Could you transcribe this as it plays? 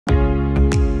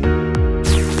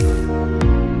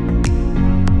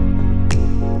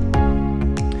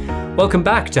Welcome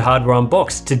back to Hardware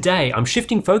Unboxed. Today, I'm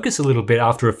shifting focus a little bit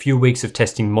after a few weeks of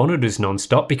testing monitors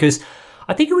non-stop because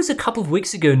I think it was a couple of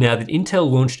weeks ago now that Intel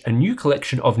launched a new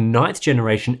collection of 9th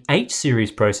generation H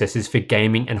series processors for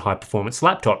gaming and high performance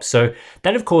laptops. So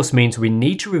that of course means we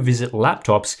need to revisit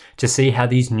laptops to see how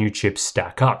these new chips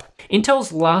stack up.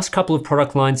 Intel's last couple of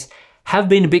product lines have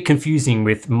been a bit confusing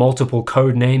with multiple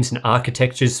code names and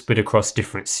architectures split across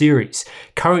different series.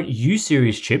 Current U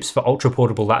series chips for ultra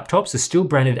portable laptops are still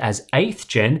branded as 8th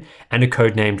gen and are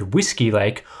codenamed Whiskey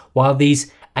Lake, while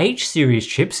these H series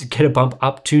chips get a bump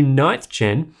up to 9th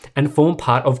gen and form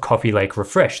part of Coffee Lake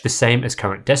Refresh, the same as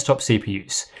current desktop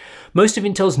CPUs. Most of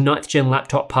Intel's 9th gen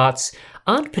laptop parts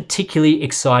aren't particularly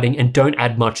exciting and don't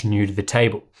add much new to the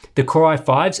table. The Core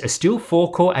i5s are still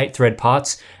 4-core 8-thread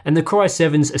parts, and the Core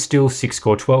i7s are still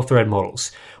 6-core 12-thread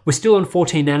models. We're still on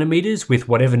 14 nanometers with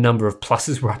whatever number of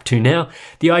pluses we're up to now.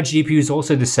 The iGPU is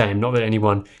also the same, not that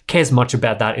anyone cares much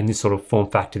about that in this sort of form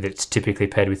factor that's typically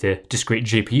paired with a discrete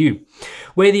GPU.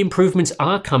 Where the improvements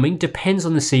are coming depends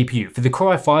on the CPU. For the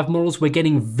Core i5 models, we're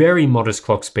getting very modest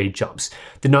clock speed jumps.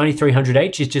 The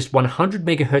 9300H is just 100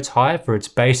 MHz higher for its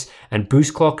base and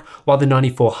boost clock, while the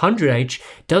 9400H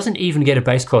doesn't even get a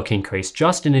base clock increase,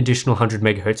 just an additional 100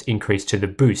 MHz increase to the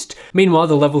boost. Meanwhile,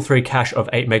 the level 3 cache of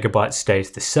 8 MB stays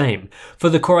the same. For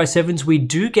the Core i7s, we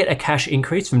do get a cache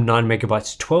increase from 9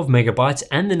 MB to 12 MB,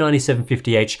 and the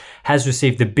 9750H has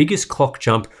received the biggest clock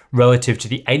jump relative to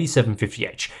the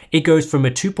 8750H. It goes from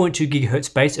a 2.2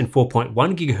 GHz base and 4.1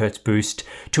 GHz boost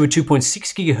to a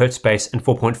 2.6 GHz base and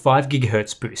 4.5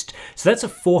 GHz boost. So that's a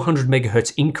 400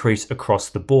 MHz increase across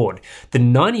the board. The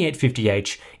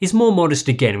 9850H is more modest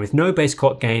again, with no base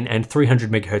clock gain and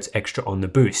 300 MHz extra on the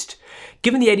boost.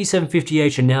 Given the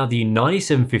 8750H and now the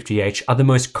 9750H are the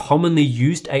most commonly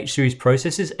used H series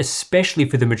processors, especially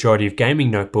for the majority of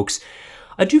gaming notebooks,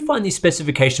 I do find these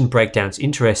specification breakdowns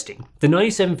interesting. The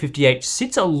 9750H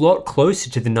sits a lot closer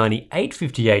to the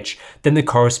 9850H than the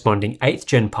corresponding 8th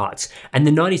gen parts, and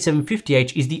the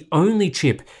 9750H is the only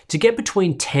chip to get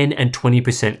between 10 and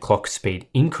 20% clock speed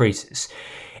increases.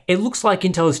 It looks like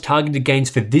Intel has targeted gains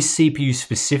for this CPU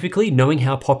specifically, knowing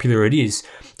how popular it is,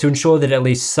 to ensure that at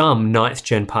least some 9th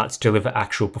gen parts deliver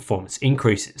actual performance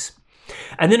increases.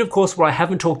 And then of course what I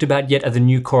haven't talked about yet are the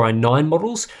new Core i9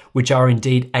 models, which are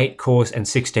indeed 8 cores and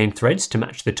 16 threads to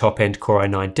match the top-end Core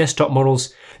i9 desktop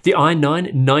models. The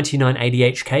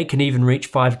i9-9980H can even reach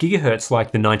 5 GHz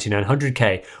like the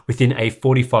 9900K within a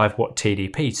 45 watt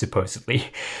TDP supposedly.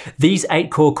 These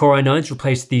 8-core Core i9s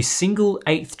replace the single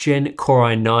 8th gen Core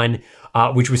i9,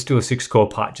 which was still a 6-core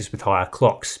part just with higher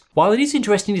clocks. While it is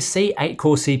interesting to see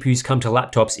 8-core CPUs come to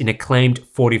laptops in a claimed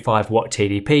 45 watt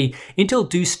TDP, Intel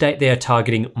do state they are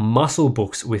targeting muscle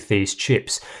books with these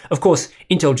chips. Of course,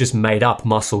 Intel just made up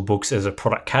muscle books as a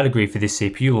product category for this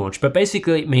CPU launch, but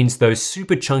basically it means those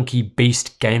super chunky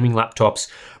beast gaming laptops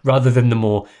rather than the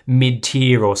more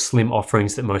mid-tier or slim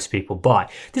offerings that most people buy.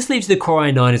 This leaves the Core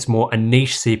i9 as more a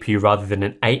niche CPU rather than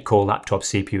an 8-core laptop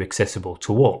CPU accessible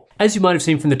to all. As you might have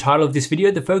seen from the title of this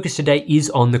video, the focus today is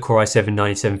on the Core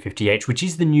i7-9750H, which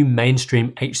is the new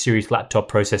mainstream H series laptop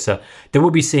processor that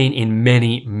will be seen in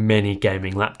many, many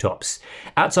gaming laptops.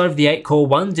 Outside of the 8-core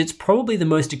ones, it's probably the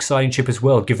most exciting chip as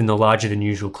well, given the larger than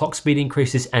usual clock speed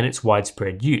increases and its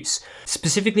widespread use.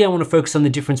 Specifically, I want to focus on the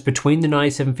difference between the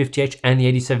 9750H and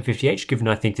the 8750H, given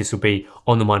I think this will be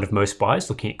on the mind of most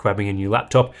buyers looking at grabbing a new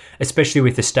laptop, especially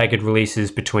with the staggered releases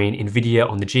between Nvidia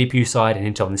on the GPU side and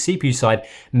Intel on the CPU side.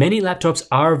 Many laptops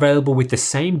are available with the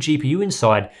same GPU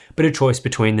inside, but a choice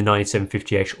between the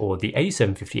 9750H or the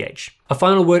 8750H. A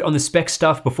final word on the spec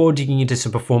stuff before digging into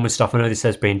some performance stuff. I know this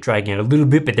has been dragging out a little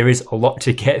bit, but there is a lot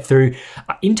to get through.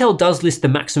 Intel does list the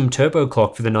maximum turbo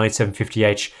clock for the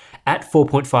 9750H at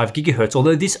 4.5 GHz,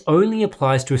 although this only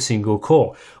applies to a single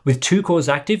core. With 2 cores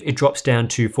active, it drops down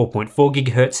to 4.4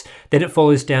 GHz, then it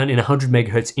follows down in 100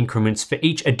 MHz increments for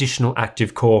each additional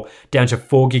active core, down to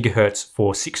 4 GHz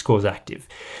for 6 cores active.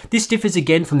 This differs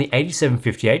again from the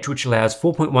 8750H, which allows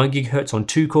 4.1 GHz on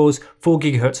 2 cores, 4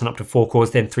 GHz on up to 4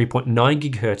 cores, then 3.9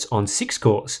 GHz on 6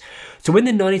 cores. So when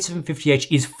the 9750H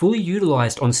is fully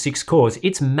utilized on 6 cores,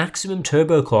 its maximum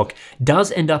turbo clock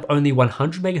does end up only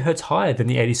 100 MHz higher than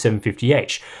the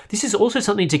 8750H. This is also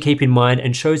something to keep in mind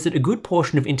and shows that a good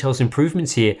portion of Intel's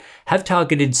improvements here have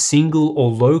targeted single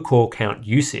or low core count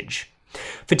usage.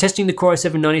 For testing the Core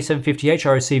i7-9750H,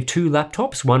 I received two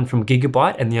laptops, one from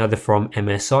Gigabyte and the other from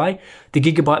MSI. The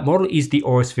Gigabyte model is the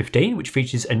Aorus 15, which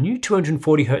features a new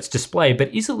 240Hz display,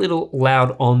 but is a little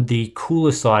loud on the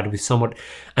cooler side with somewhat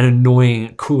an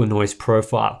annoying cooler noise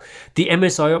profile. The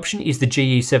MSI option is the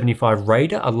GE75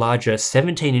 Raider, a larger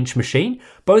 17-inch machine.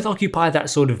 Both occupy that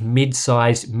sort of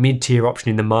mid-sized, mid-tier option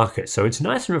in the market, so it's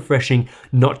nice and refreshing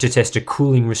not to test a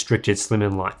cooling restricted Slim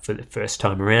and Light for the first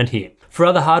time around here. For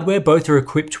other hardware, both are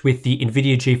equipped with the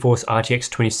NVIDIA GeForce RTX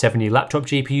 2070 laptop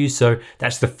GPUs, so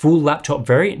that's the full laptop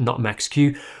variant, not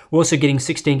Max-Q. We're also getting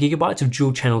 16GB of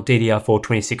dual-channel DDR4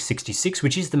 2666,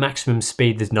 which is the maximum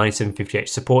speed the 9750H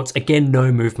supports. Again,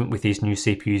 no movement with these new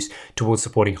CPUs towards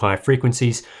supporting higher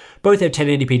frequencies. Both have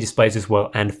 1080p displays as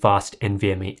well and fast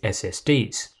NVMe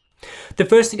SSDs. The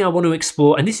first thing I want to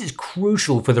explore, and this is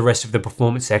crucial for the rest of the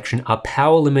performance section, are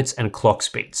power limits and clock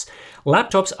speeds.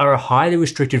 Laptops are a highly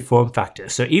restricted form factor,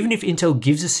 so even if Intel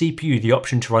gives a CPU the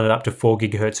option to run it up to 4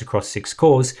 GHz across 6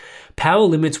 cores, power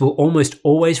limits will almost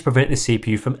always prevent the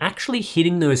CPU from actually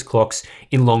hitting those clocks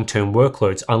in long-term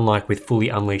workloads, unlike with fully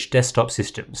unleashed desktop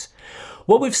systems.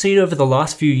 What we've seen over the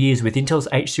last few years with Intel's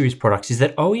H series products is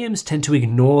that OEMs tend to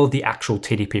ignore the actual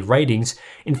TDP ratings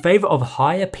in favor of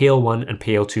higher PL1 and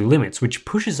PL2 limits, which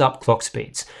pushes up clock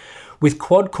speeds. With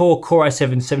quad-core Core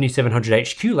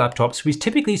i7-7700HQ laptops, we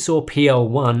typically saw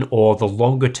PL1, or the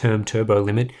longer-term turbo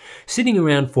limit, sitting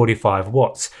around 45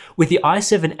 watts. With the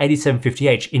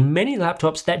i7-8750H, in many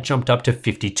laptops that jumped up to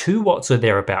 52 watts or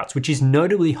thereabouts, which is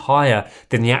notably higher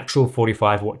than the actual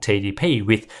 45 watt TDP,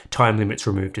 with time limits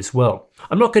removed as well.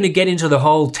 I'm not going to get into the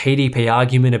whole TDP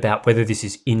argument about whether this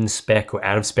is in-spec or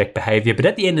out-of-spec behavior, but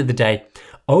at the end of the day,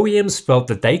 OEMs felt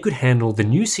that they could handle the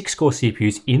new 6-core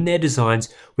CPUs in their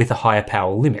designs with a higher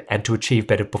power limit, and to achieve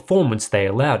better performance they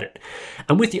allowed it.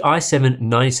 And with the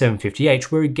i7-9750H,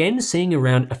 we're again seeing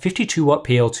around a 52 watt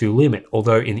PL2 limit,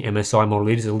 although in the MSI model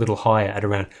it is a little higher at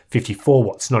around 54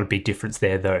 watts, not a big difference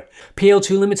there though.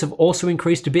 PL2 limits have also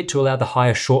increased a bit to allow the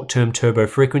higher short-term turbo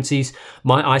frequencies.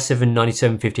 My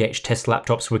i7-9750H test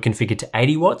laptops were configured to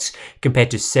 80 watts,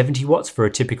 compared to 70 watts for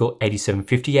a typical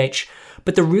 8750H.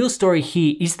 But the real story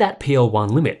here is that PL1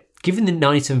 limit. Given the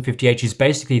 9750H is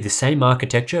basically the same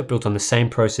architecture built on the same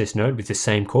process node with the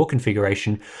same core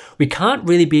configuration, we can't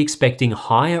really be expecting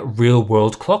higher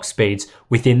real-world clock speeds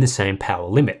within the same power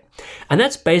limit. And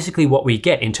that's basically what we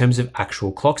get in terms of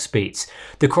actual clock speeds.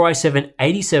 The Core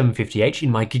i7-8750H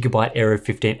in my Gigabyte Aero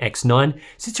 15X9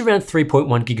 sits around 3.1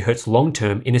 GHz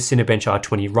long-term in a Cinebench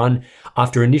R20 run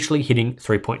after initially hitting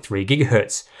 3.3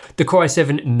 GHz. The Core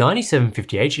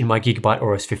i7-9750H in my Gigabyte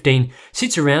Aorus 15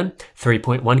 sits around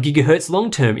 3.1 GHz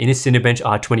long-term in a Cinebench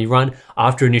R20 run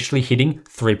after initially hitting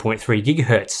 3.3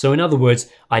 GHz. So in other words,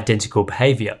 identical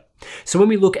behavior. So when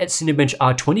we look at Cinebench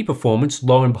R20 performance,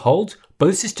 lo and behold,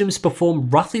 both systems perform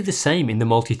roughly the same in the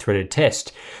multi-threaded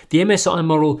test. The MSI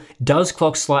model does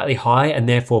clock slightly higher and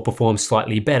therefore performs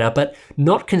slightly better, but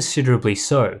not considerably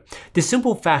so. The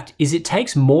simple fact is it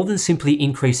takes more than simply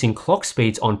increasing clock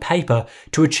speeds on paper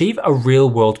to achieve a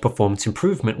real-world performance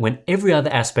improvement when every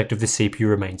other aspect of the CPU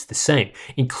remains the same,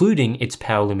 including its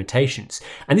power limitations.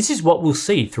 And this is what we'll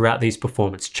see throughout these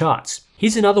performance charts.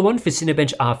 Here's another one for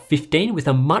Cinebench R15 with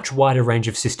a much wider range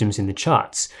of systems in the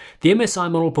charts. The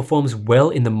MSI model performs well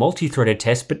in the multi-threaded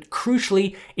test, but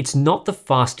crucially, it's not the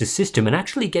fastest system and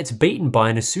actually gets beaten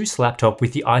by an Asus laptop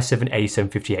with the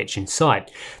i7-8750H inside.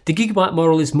 The Gigabyte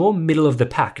model is more middle of the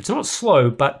pack. It's not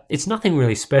slow, but it's nothing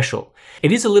really special.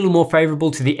 It is a little more favorable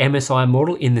to the MSI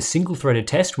model in the single-threaded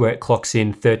test, where it clocks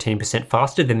in 13%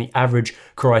 faster than the average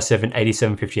Core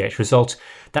i7-8750H result.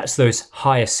 That's those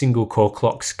higher single-core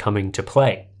clocks coming to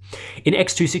play. In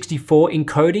X264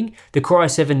 encoding, the Core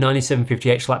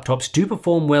i7-9750H laptops do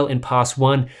perform well in pass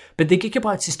 1, but the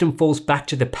Gigabyte system falls back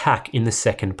to the pack in the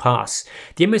second pass.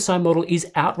 The MSI model is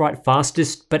outright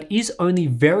fastest, but is only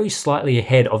very slightly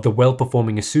ahead of the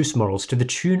well-performing Asus models to the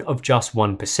tune of just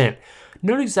 1%.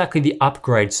 Not exactly the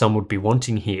upgrade some would be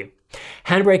wanting here.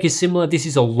 Handbrake is similar. This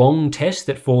is a long test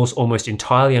that falls almost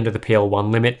entirely under the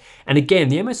PL1 limit, and again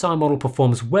the MSI model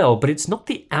performs well, but it's not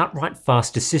the outright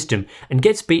fastest system and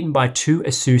gets beaten by two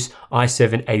Asus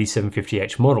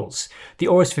i7-8750H models. The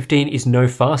Aorus 15 is no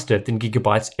faster than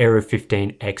Gigabyte's Aero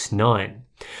 15X9.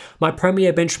 My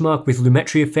Premiere benchmark with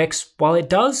Lumetri effects, while it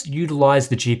does utilize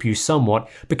the GPU somewhat,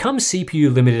 becomes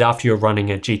CPU limited after you're running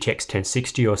a GTX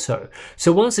 1060 or so.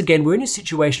 So once again, we're in a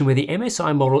situation where the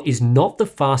MSI model is not the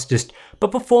fastest,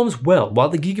 but performs well, while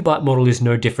the Gigabyte model is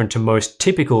no different to most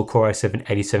typical Core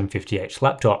i7-8750H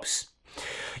laptops.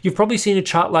 You've probably seen a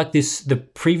chart like this the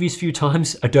previous few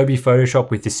times. Adobe Photoshop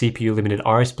with the CPU limited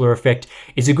iris blur effect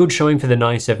is a good showing for the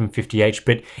 9750H,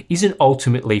 but isn't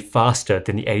ultimately faster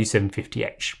than the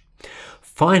 8750H.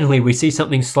 Finally, we see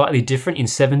something slightly different in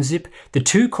 7-zip. The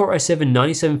two Core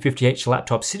i7-9750H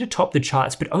laptops sit atop the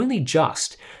charts, but only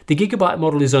just. The Gigabyte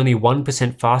model is only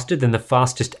 1% faster than the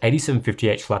fastest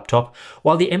 8750H laptop,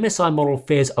 while the MSI model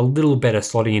fares a little better,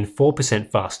 slotting in 4%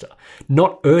 faster.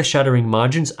 Not earth-shattering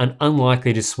margins and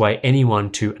unlikely to sway anyone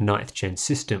to a 9th gen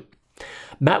system.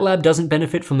 MATLAB doesn't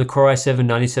benefit from the Core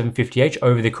i7-9750H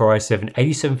over the Core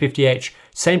i7-8750H,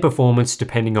 same performance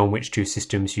depending on which two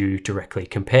systems you directly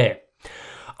compare.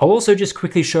 I'll also just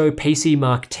quickly show PC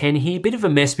Mark 10 here, bit of a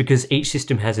mess because each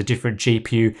system has a different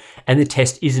GPU and the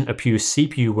test isn't a pure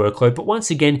CPU workload, but once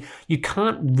again, you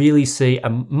can't really see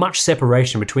much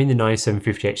separation between the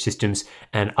 9750H systems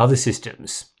and other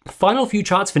systems. Final few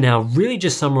charts for now really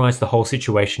just summarize the whole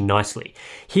situation nicely.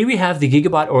 Here we have the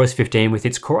Gigabyte Aorus 15 with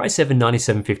its Core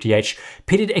i7-9750H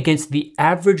pitted against the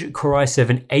average Core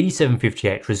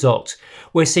i7-8750H result.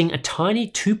 We're seeing a tiny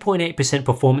 2.8%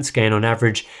 performance gain on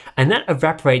average, and that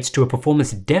evaporates to a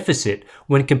performance deficit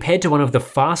when compared to one of the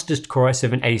fastest Core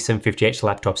i7-8750H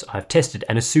laptops I've tested,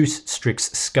 an Asus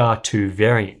Strix Scar 2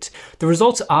 variant. The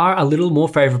results are a little more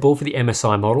favorable for the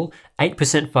MSI model.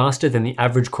 8% faster than the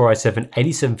average Core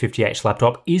i7-8750H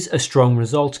laptop is a strong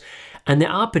result, and there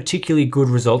are particularly good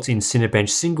results in Cinebench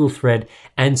single thread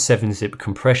and 7-zip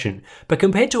compression. But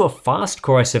compared to a fast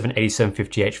Core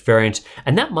i7-8750H variant,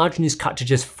 and that margin is cut to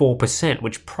just 4%,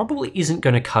 which probably isn't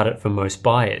going to cut it for most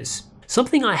buyers.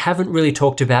 Something I haven't really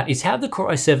talked about is how the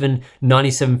Core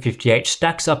i7-9750H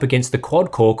stacks up against the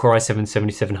quad-core Core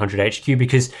i7-7700HQ,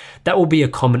 because that will be a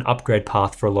common upgrade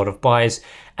path for a lot of buyers.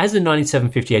 As the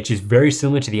 9750H is very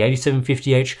similar to the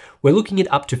 8750H, we're looking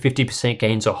at up to 50%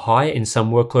 gains or higher in some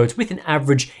workloads, with an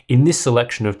average in this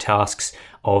selection of tasks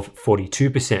of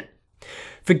 42%.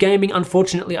 For gaming,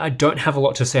 unfortunately, I don't have a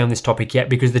lot to say on this topic yet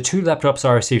because the two laptops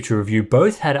I received to review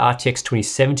both had RTX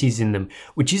 2070s in them,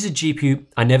 which is a GPU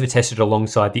I never tested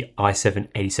alongside the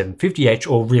i7-8750H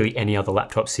or really any other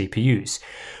laptop CPUs.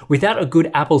 Without a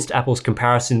good apples to apples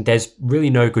comparison, there's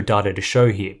really no good data to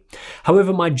show here.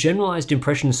 However, my generalized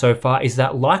impression so far is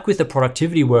that, like with the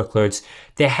productivity workloads,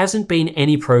 there hasn't been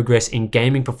any progress in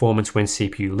gaming performance when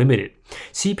CPU limited.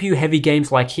 CPU heavy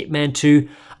games like Hitman 2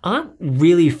 aren't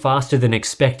really faster than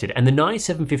expected, and the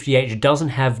 9750H doesn't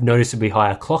have noticeably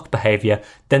higher clock behavior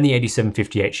than the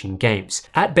 8750H in games.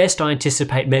 At best, I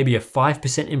anticipate maybe a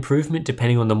 5% improvement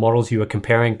depending on the models you are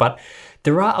comparing, but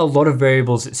there are a lot of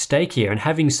variables at stake here, and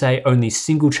having, say, only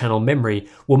single channel memory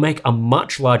will make a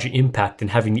much larger impact than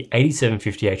having the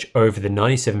 8750H over the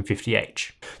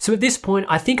 9750H. So at this point,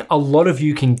 I think a lot of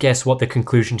you can guess what the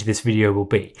conclusion to this video will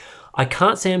be. I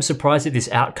can't say I'm surprised at this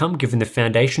outcome given the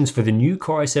foundations for the new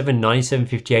Core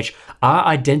i7-9750H are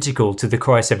identical to the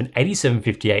Core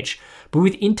i7-8750H, but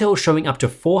with Intel showing up to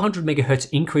 400 MHz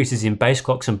increases in base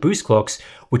clocks and boost clocks,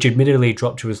 which admittedly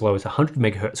dropped to as low as 100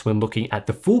 MHz when looking at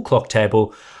the full clock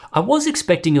table, I was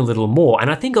expecting a little more,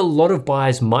 and I think a lot of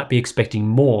buyers might be expecting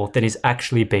more than is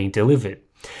actually being delivered.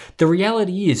 The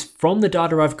reality is, from the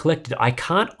data I've collected, I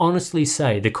can't honestly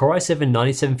say the Core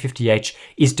i7-9750H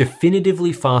is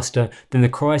definitively faster than the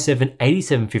Core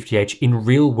i7-8750H in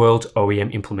real-world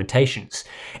OEM implementations.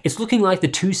 It's looking like the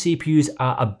two CPUs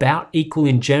are about equal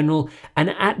in general,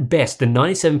 and at best the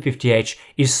 9750H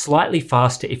is slightly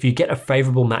faster if you get a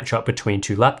favorable matchup between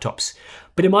two laptops.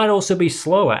 But it might also be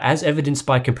slower, as evidenced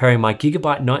by comparing my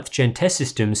Gigabyte 9th gen test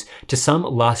systems to some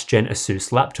last gen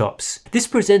Asus laptops. This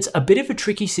presents a bit of a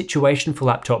tricky situation for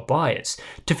laptop buyers.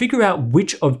 To figure out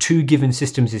which of two given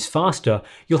systems is faster,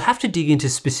 you'll have to dig into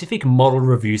specific model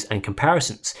reviews and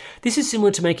comparisons. This is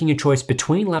similar to making a choice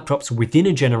between laptops within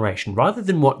a generation, rather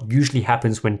than what usually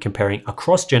happens when comparing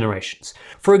across generations.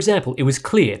 For example, it was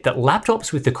clear that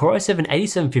laptops with the Core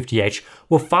i7-8750H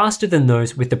were faster than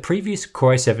those with the previous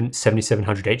Core i7-7700HQ,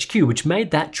 which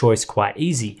made that choice quite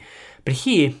easy. But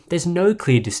here, there's no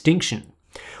clear distinction.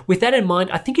 With that in mind,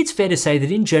 I think it's fair to say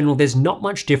that in general, there's not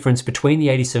much difference between the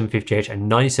 8750H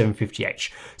and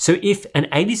 9750H. So if an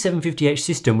 8750H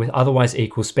system with otherwise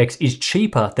equal specs is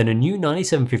cheaper than a new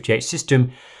 9750H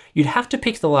system, you'd have to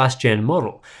pick the last gen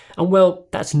model. And well,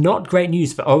 that's not great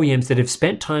news for OEMs that have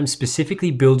spent time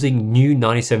specifically building new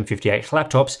 9750H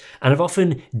laptops and have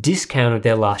often discounted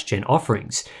their last gen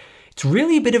offerings. It's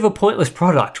really a bit of a pointless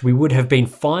product. We would have been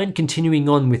fine continuing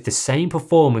on with the same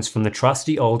performance from the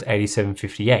trusty old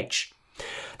 8750H.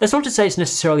 That's not to say it's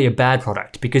necessarily a bad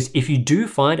product, because if you do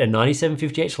find a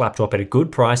 9750H laptop at a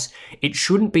good price, it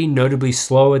shouldn't be notably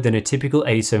slower than a typical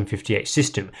 8750H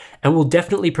system, and will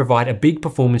definitely provide a big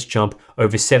performance jump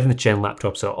over 7th gen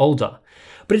laptops or older.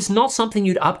 But it's not something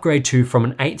you'd upgrade to from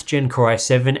an 8th gen Core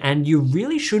i7, and you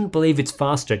really shouldn't believe it's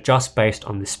faster just based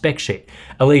on the spec sheet,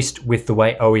 at least with the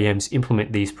way OEMs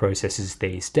implement these processors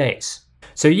these days.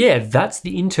 So yeah, that's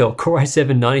the Intel Core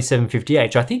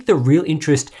i7-9750H. I think the real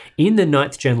interest in the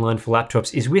 9th gen line for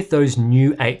laptops is with those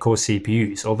new 8-core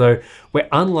CPUs, although we're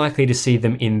unlikely to see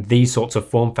them in these sorts of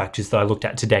form factors that I looked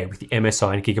at today with the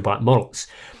MSI and Gigabyte models.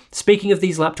 Speaking of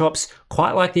these laptops,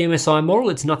 quite like the MSI model,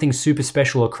 it's nothing super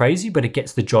special or crazy, but it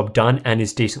gets the job done and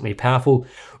is decently powerful.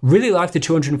 Really like the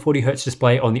 240Hz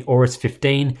display on the Aorus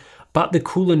 15, but the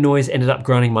cooler noise ended up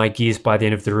grinding my gears by the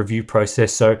end of the review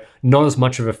process, so not as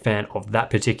much of a fan of that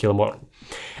particular model.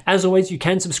 As always, you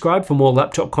can subscribe for more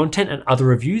laptop content and other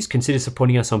reviews. Consider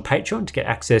supporting us on Patreon to get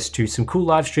access to some cool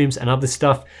live streams and other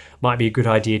stuff. Might be a good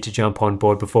idea to jump on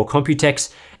board before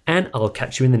Computex, and I'll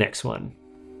catch you in the next one.